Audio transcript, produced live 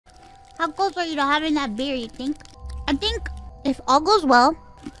How close are you to having that beer, you think? I think if all goes well,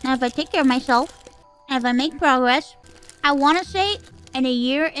 and if I take care of myself, and if I make progress, I want to say in 1.5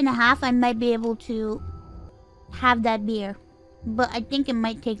 years, I might be able to have that beer. But I think it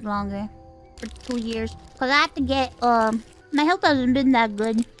might take longer. For 2 years. Because I have to get, my health hasn't been that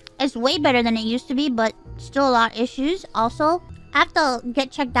good. It's way better than it used to be, but still a lot of issues. Also, I have to get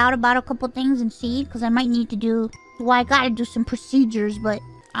checked out about a couple things and see, because I might need to do... Well, I gotta do some procedures, but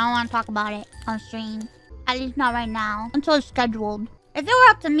I don't want to talk about it on stream. At least not right now. Until it's scheduled. If it were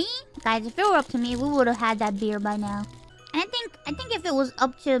up to me, guys, if it were up to me, we would have had that beer by now. And I think if it was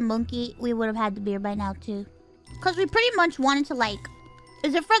up to Monkey, we would have had the beer by now too. Because we pretty much wanted to like...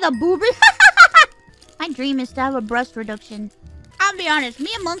 Is it for the booby? My dream is to have a breast reduction. I'll be honest,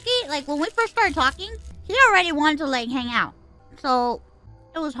 me and Monkey, like when we first started talking, he already wanted to like hang out. So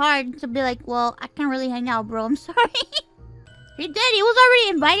it was hard to be like, well, I can't really hang out, bro. I'm sorry. He did. He was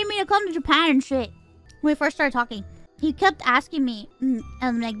already inviting me to come to Japan and shit. When we first started talking, he kept asking me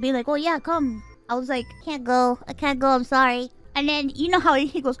and like being like, oh yeah, come. I was like, can't go. I can't go. I'm sorry. And then you know how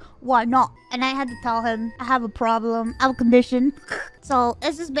he goes, why not? And I had to tell him I have a problem. I have a condition. So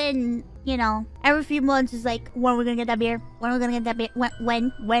it's just been, you know, every few months is like, when are we gonna get that beer? When are we gonna get that beer?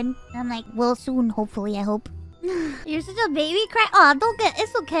 When? And I'm like, well, soon, hopefully, I hope. You're such a baby. Cry. Oh, don't get.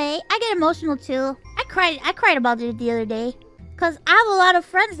 It's okay. I get emotional too. I cried about it the other day. Cause I have a lot of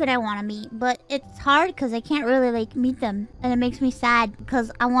friends that I want to meet, but it's hard because I can't really like meet them, and it makes me sad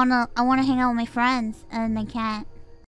because I wanna hang out with my friends and I can't.